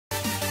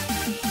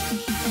Hey,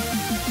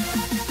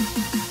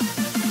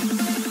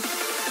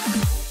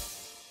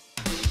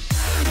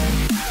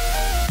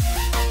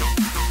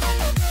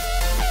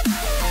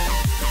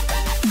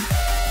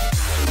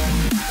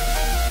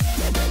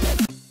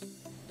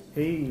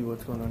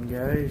 what's going on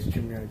guys?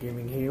 Speedart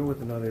Gaming here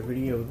with another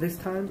video. This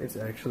time it's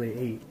actually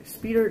a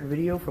Speedart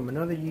video from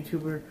another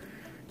YouTuber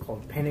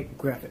called Panic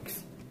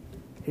Graphics.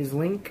 His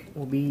link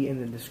will be in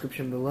the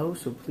description below,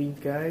 so please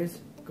guys,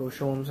 go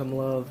show him some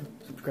love,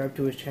 subscribe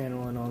to his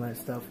channel and all that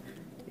stuff.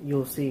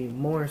 You'll see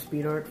more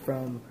Speedart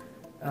from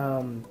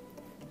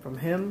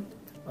him,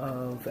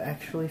 of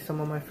actually some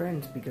of my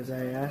friends, because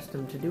I asked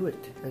him to do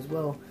it as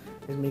well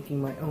as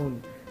making my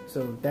own.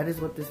 So that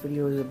is what this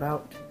video is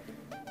about.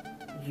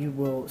 You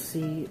will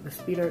see the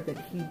Speedart that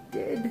he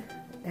did,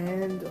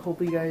 and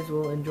hopefully you guys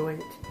will enjoy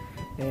it.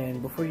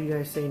 And before you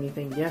guys say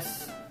anything,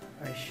 yes,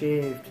 I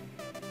shaved,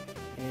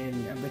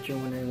 and I bet you're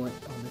wondering what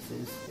all this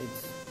is.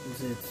 It's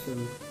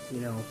some,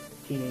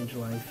 teenage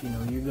life.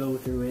 You go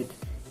through it,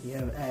 you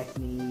have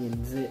acne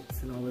and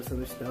zits and all this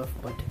other stuff,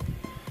 but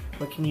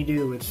what can you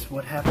do? It's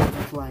what happens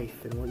with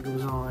life and what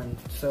goes on.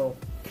 So,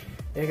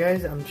 yeah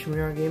guys, I'm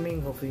Speedart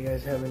Gaming. Hopefully you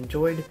guys have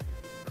enjoyed.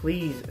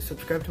 Please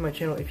subscribe to my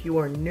channel if you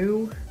are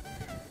new.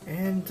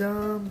 And,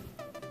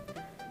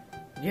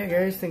 yeah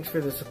guys, thanks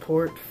for the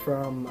support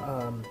from,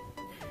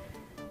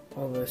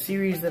 all the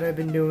series that I've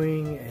been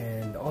doing,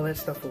 and all that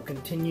stuff will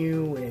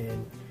continue,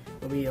 and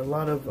there'll be a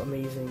lot of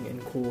amazing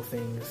and cool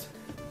things,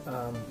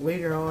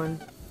 later on,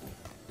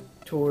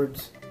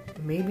 towards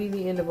maybe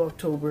the end of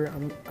October,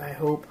 I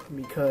hope,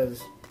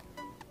 because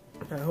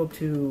I hope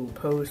to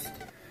post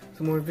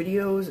some more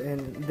videos,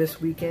 and this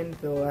weekend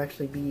there'll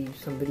actually be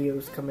some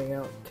videos coming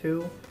out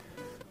too.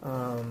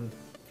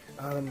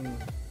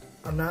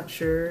 I'm not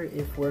sure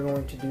if we're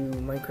going to do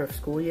Minecraft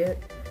School yet,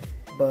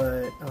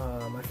 but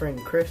my friend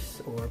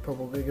Chris, or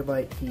Purple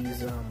Gigabyte, he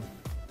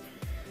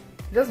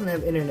doesn't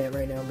have internet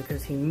right now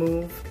because he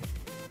moved,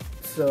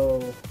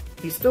 so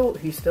he's still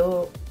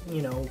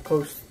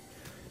close.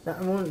 I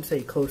wouldn't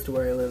say close to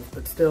where I live,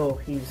 but still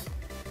he's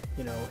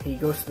he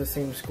goes to the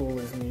same school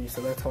as me,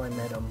 so that's how I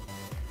met him.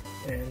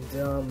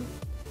 And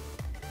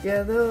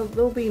yeah,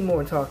 there'll be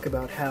more talk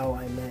about how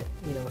I met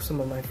some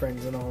of my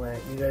friends and all that.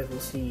 You guys will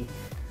see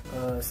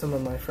some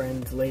of my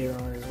friends later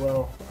on as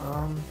well.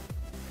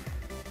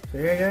 So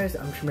yeah guys,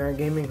 I'm Speedart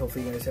Gaming.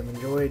 Hopefully you guys have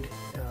enjoyed.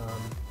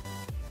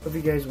 Hope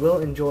you guys will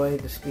enjoy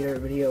the Speedart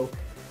video.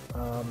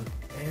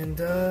 And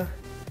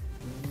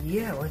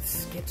yeah,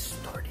 let's get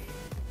started.